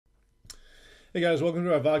Hey guys, welcome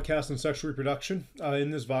to our vodcast on sexual reproduction. In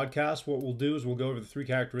this vodcast, what we'll do is we'll go over the three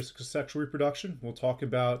characteristics of sexual reproduction. We'll talk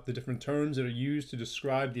about the different terms that are used to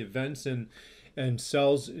describe the events and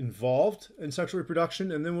cells involved in sexual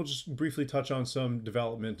reproduction, and then we'll just briefly touch on some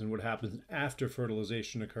development and what happens after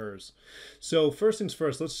fertilization occurs. So first things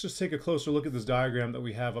first, let's just take a closer look at this diagram that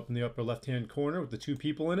we have up in the upper left-hand corner with the two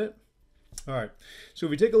people in it. All right, so if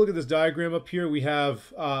we take a look at this diagram up here, we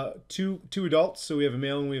have two adults. So we have a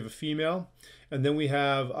male and we have a female. And then we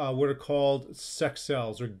have what are called sex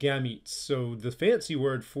cells or gametes. So the fancy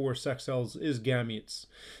word for sex cells is gametes.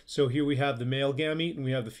 So here we have the male gamete and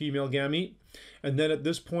we have the female gamete. And then at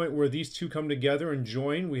this point where these two come together and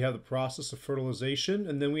join, we have the process of fertilization.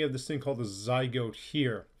 And then we have this thing called the zygote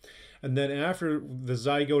here. And then after the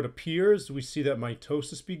zygote appears, we see that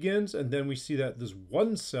mitosis begins. And then we see that this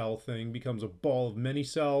one cell thing becomes a ball of many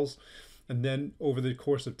cells. And then over the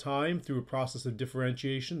course of time, through a process of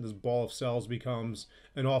differentiation, this ball of cells becomes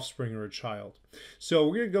an offspring or a child. So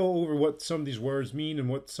we're going to go over what some of these words mean and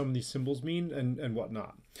what some of these symbols mean and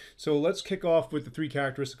whatnot. So let's kick off with the three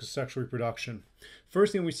characteristics of sexual reproduction.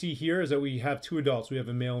 First thing we see here is that we have two adults. We have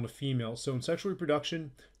a male and a female. So in sexual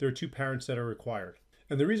reproduction, there are two parents that are required.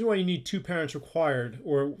 And the reason why you need two parents required,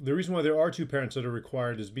 or the reason why there are two parents that are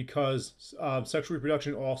required, is because sexual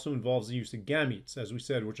reproduction also involves the use of gametes, as we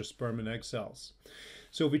said, which are sperm and egg cells.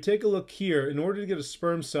 So if we take a look here, in order to get a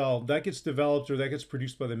sperm cell, that gets developed or that gets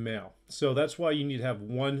produced by the male. So that's why you need to have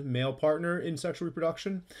one male partner in sexual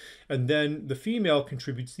reproduction, and then the female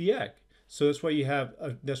contributes the egg. So that's why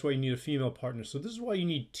that's why you need a female partner. So this is why you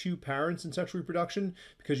need two parents in sexual reproduction,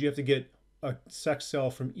 because you have to get a sex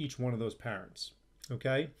cell from each one of those parents.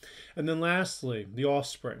 Okay, and then lastly, the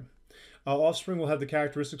offspring. Offspring will have the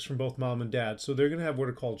characteristics from both mom and dad, so they're going to have what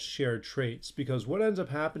are called shared traits, because what ends up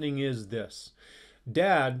happening is this.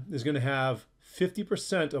 Dad is going to have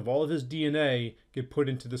 50% of all of his DNA get put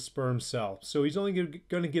into the sperm cell, so he's only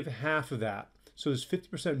going to give half of that. So there's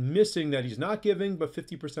 50% missing that he's not giving, but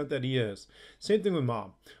 50% that he is. Same thing with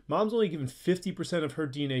mom. Mom's only given 50% of her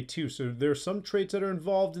DNA too. So there are some traits that are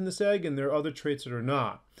involved in this egg and there are other traits that are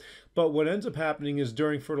not. But what ends up happening is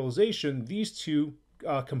during fertilization, these two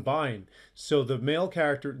combine. So the male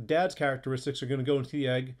dad's characteristics are going to go into the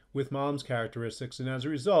egg with mom's characteristics. And as a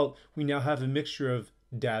result, we now have a mixture of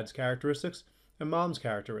dad's characteristics and mom's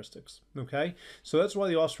characteristics. Okay, so that's why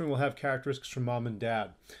the offspring will have characteristics from mom and dad.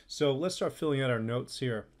 So let's start filling out our notes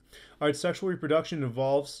here. All right, sexual reproduction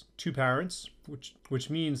involves two parents, which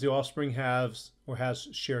means the offspring has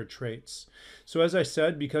shared traits. So as I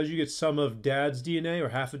said, because you get some of dad's DNA or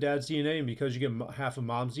half of dad's DNA, and because you get half of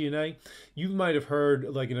mom's DNA, you might have heard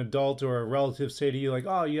like an adult or a relative say to you like,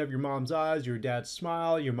 oh, you have your mom's eyes, your dad's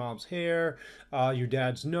smile, your mom's hair, your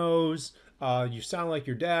dad's nose, you sound like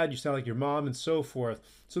your dad, you sound like your mom, and so forth.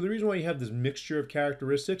 So the reason why you have this mixture of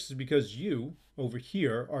characteristics is because you, over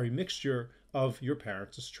here, are a mixture of your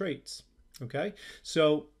parents' traits. Okay,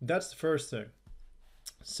 so that's the first thing.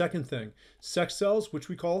 Second thing, sex cells, which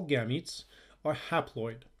we call gametes, are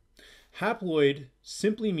haploid. Haploid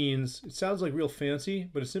simply means, it sounds like real fancy,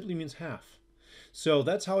 but it simply means half. So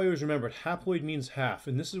that's how I always remember it. Haploid means half,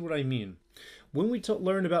 and this is what I mean. When we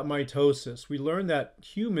learn about mitosis, we learn that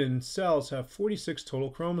human cells have 46 total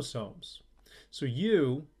chromosomes. So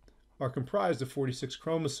you are comprised of 46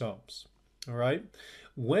 chromosomes. All right.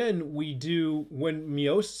 When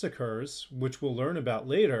meiosis occurs, which we'll learn about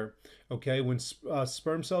later, okay, when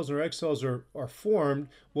sperm cells or egg cells are formed,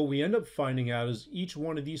 what we end up finding out is each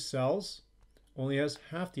one of these cells only has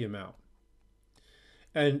half the amount.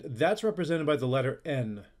 And that's represented by the letter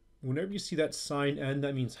N. Whenever you see that sign N,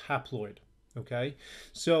 that means haploid. Okay,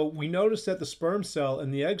 so we notice that the sperm cell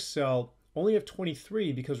and the egg cell only have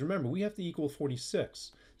 23 because remember, we have to equal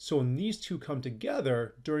 46. So when these two come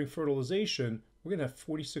together during fertilization, we're going to have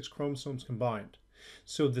 46 chromosomes combined.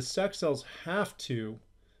 So the sex cells have to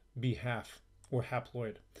be half or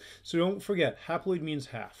haploid. So don't forget, haploid means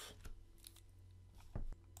half.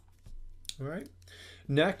 All right.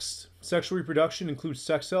 Next, sexual reproduction includes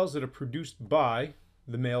sex cells that are produced by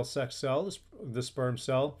the male sex cell, the sperm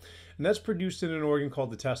cell, and that's produced in an organ called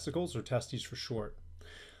the testicles, or testes for short.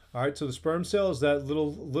 All right, so the sperm cell is that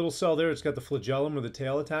little cell there. It's got the flagellum or the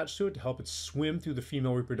tail attached to it to help it swim through the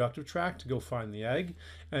female reproductive tract to go find the egg.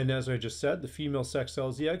 And as I just said, the female sex cell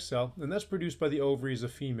is the egg cell, and that's produced by the ovaries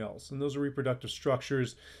of females. And those are reproductive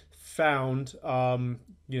structures found,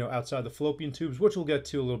 outside the fallopian tubes, which we'll get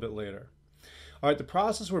to a little bit later. All right, the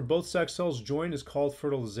process where both sex cells join is called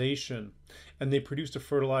fertilization, and they produce a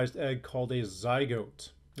fertilized egg called a zygote.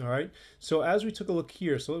 All right, so as we took a look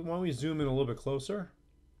here, so why don't we zoom in a little bit closer?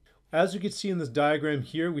 As you can see in this diagram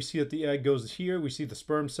here, we see that the egg goes here, we see the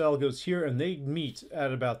sperm cell goes here, and they meet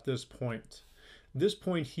at about this point. This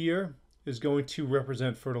point here is going to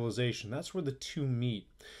represent fertilization. That's where the two meet.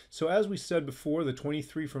 So as we said before, the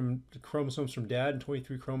 23 from the chromosomes from dad and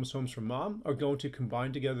 23 chromosomes from mom are going to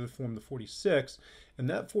combine together to form the 46, and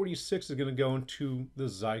that 46 is going to go into the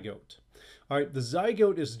zygote. All right, the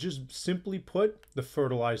zygote is just simply put the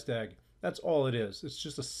fertilized egg. That's all it is. It's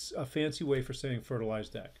just a fancy way for saying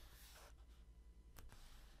fertilized egg.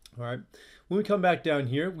 All right, when we come back down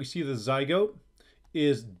here, we see the zygote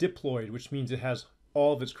is diploid, which means it has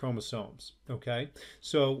all of its chromosomes. Okay,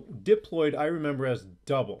 so diploid I remember as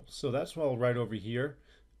double, so that's what I'll write over here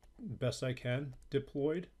best I can.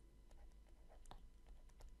 Diploid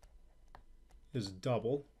is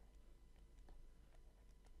double,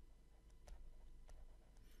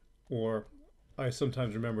 or I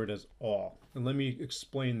sometimes remember it as all. And let me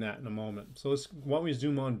explain that in a moment. So why don't we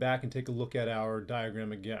zoom on back and take a look at our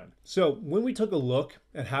diagram again. So when we took a look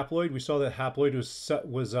at haploid, we saw that haploid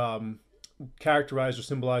was characterized or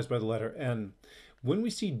symbolized by the letter N. When we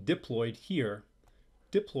see diploid here,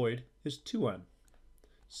 diploid is 2N.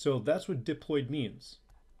 So that's what diploid means.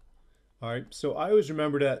 All right, so I always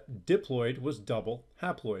remember that diploid was double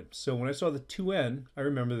haploid. So when I saw the 2N, I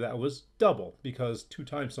remember that was double because 2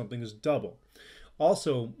 times something is double.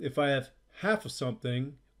 Also, if I have half of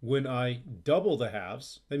something, when I double the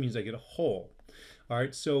halves, that means I get a whole. All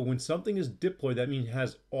right, so when something is diploid, that means it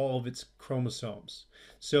has all of its chromosomes.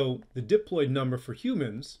 So the diploid number for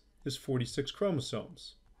humans is 46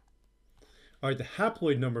 chromosomes. All right, the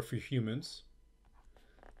haploid number for humans,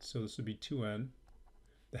 so this would be 2N.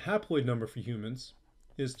 The haploid number for humans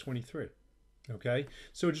is 23. Okay,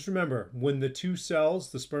 so just remember, when the two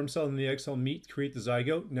cells, the sperm cell and the egg cell meet, create the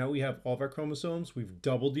zygote, now we have all of our chromosomes. We've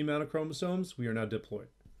doubled the amount of chromosomes. We are now diploid.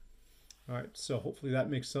 All right, so hopefully that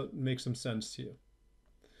makes some sense to you.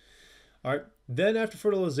 All right, then after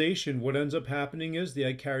fertilization, what ends up happening is the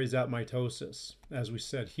egg carries out mitosis, as we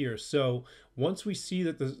said here. So once we see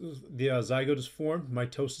that the zygote is formed,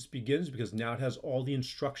 mitosis begins because now it has all the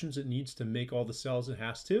instructions it needs to make all the cells it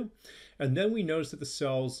has to. And then we notice that the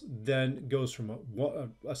cells then goes from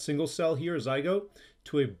a single cell here, a zygote,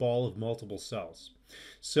 to a ball of multiple cells.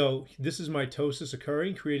 So this is mitosis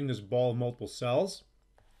occurring, creating this ball of multiple cells.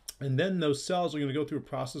 And then those cells are going to go through a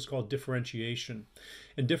process called differentiation.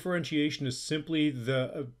 And differentiation is simply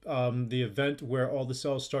the event where all the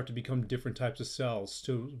cells start to become different types of cells.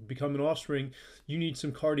 To become an offspring, you need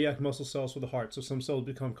some cardiac muscle cells for the heart. So some cells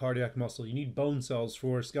become cardiac muscle. You need bone cells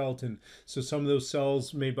for a skeleton. So some of those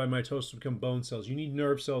cells made by mitosis become bone cells. You need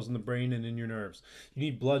nerve cells in the brain and in your nerves. You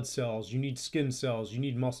need blood cells. You need skin cells. You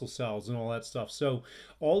need muscle cells and all that stuff. So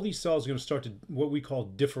all these cells are going to start to what we call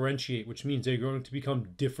differentiate, which means they're going to become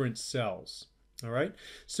different cells. All right,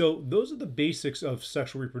 so those are the basics of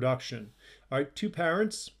sexual reproduction. All right, two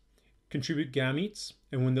parents contribute gametes,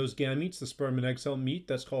 and when those gametes, the sperm and egg cell, meet,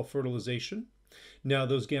 that's called fertilization. Now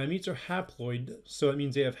those gametes are haploid, so it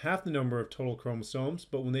means they have half the number of total chromosomes,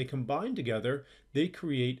 but when they combine together, they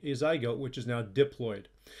create a zygote, which is now diploid.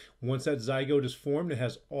 Once that zygote is formed, it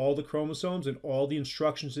has all the chromosomes and all the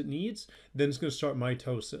instructions it needs, then it's going to start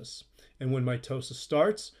mitosis. And when mitosis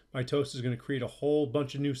starts, mitosis is going to create a whole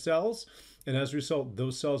bunch of new cells. And as a result,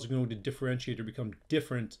 those cells are going to differentiate or become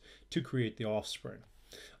different to create the offspring.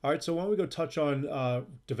 All right, so why don't we go touch on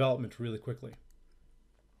development really quickly.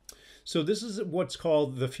 So this is what's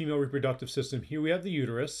called the female reproductive system. Here we have the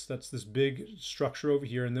uterus. That's this big structure over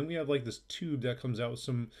here. And then we have like this tube that comes out with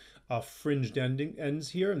some fringed ends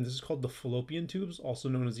here. And this is called the fallopian tubes, also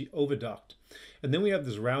known as the oviduct. And then we have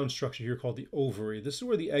this round structure here called the ovary. This is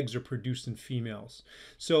where the eggs are produced in females.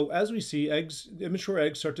 So as we see, immature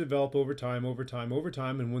eggs start to develop over time.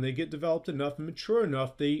 And when they get developed enough and mature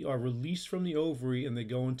enough, they are released from the ovary and they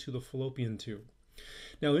go into the fallopian tube.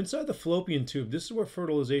 Now inside the fallopian tube, this is where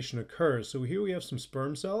fertilization occurs. So here we have some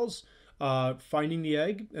sperm cells finding the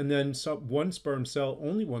egg, and then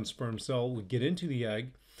only one sperm cell would get into the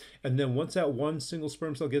egg. And then once that one single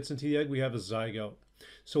sperm cell gets into the egg, we have a zygote.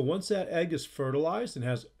 So once that egg is fertilized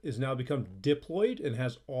and is now become diploid and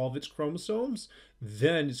has all of its chromosomes,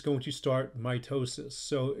 then it's going to start mitosis.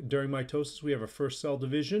 So during mitosis, we have our first cell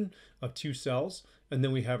division of 2 cells, and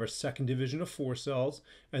then we have our second division of 4 cells,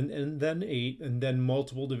 and then 8, and then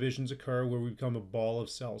multiple divisions occur where we become a ball of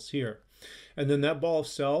cells here. And then that ball of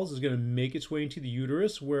cells is going to make its way into the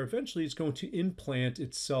uterus, where eventually it's going to implant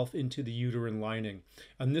itself into the uterine lining.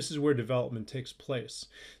 And this is where development takes place.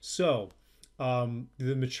 So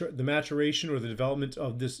the maturation or the development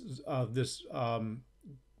of this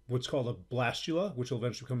what's called a blastula, which will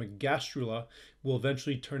eventually become a gastrula, will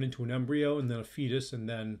eventually turn into an embryo and then a fetus and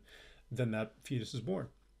then then that fetus is born.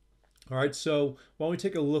 All right, so why don't we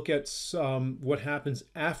take a look at what happens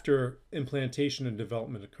after implantation and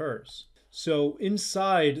development occurs. So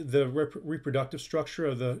inside the reproductive structure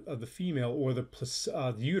of the female, or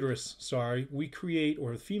the uterus, sorry, we create,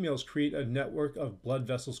 or the females create, a network of blood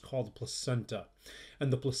vessels called the placenta.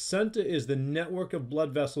 And the placenta is the network of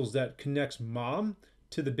blood vessels that connects mom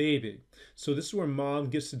to the baby. So this is where mom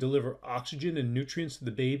gets to deliver oxygen and nutrients to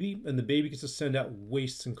the baby, and the baby gets to send out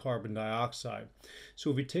wastes and carbon dioxide. So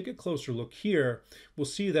if we take a closer look here, we'll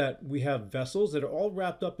see that we have vessels that are all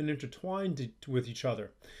wrapped up and intertwined with each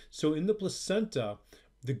other. So in the placenta,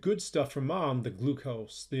 the good stuff from mom, the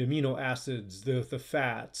glucose, the amino acids, the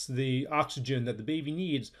fats, the oxygen that the baby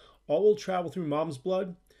needs, all will travel through mom's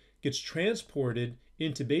blood, gets transported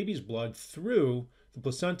into baby's blood through the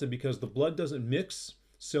placenta, because the blood doesn't mix.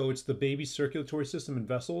 So it's the baby's circulatory system and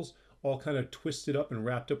vessels all kind of twisted up and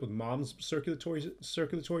wrapped up with mom's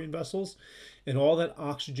circulatory vessels, and all that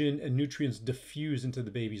oxygen and nutrients diffuse into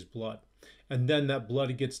the baby's blood. And then that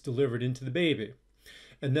blood gets delivered into the baby.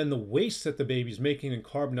 And then the waste that the baby's making in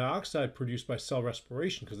carbon dioxide produced by cell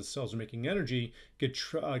respiration, because the cells are making energy, get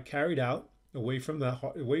carried out away from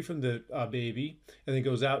the baby, and it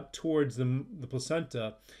goes out towards the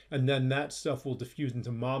placenta, and then that stuff will diffuse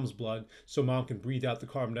into mom's blood, so mom can breathe out the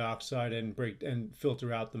carbon dioxide and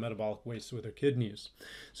filter out the metabolic waste with her kidneys.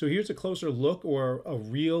 So here's a closer look, or a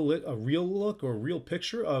real look, or a real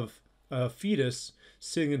picture of a fetus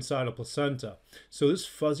sitting inside a placenta. So this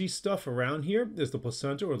fuzzy stuff around here is the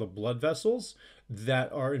placenta, or the blood vessels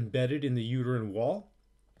that are embedded in the uterine wall.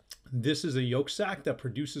 This is a yolk sac that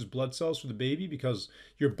produces blood cells for the baby, because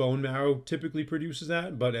your bone marrow typically produces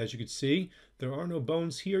that. But as you can see, there are no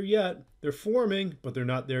bones here yet. They're forming, but they're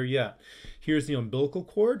not there yet. Here's the umbilical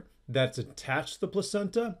cord that's attached to the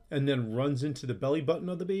placenta and then runs into the belly button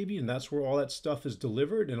of the baby, and that's where all that stuff is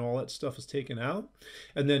delivered and all that stuff is taken out.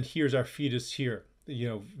 And then here's our fetus here. You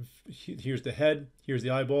know, here's the head, here's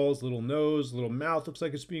the eyeballs, little nose, little mouth looks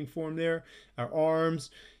like it's being formed there, our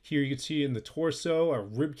arms. Here you can see in the torso, our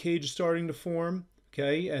rib cage is starting to form,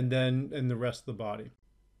 okay, and then the rest of the body.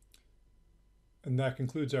 And that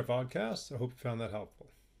concludes our podcast. I hope you found that helpful.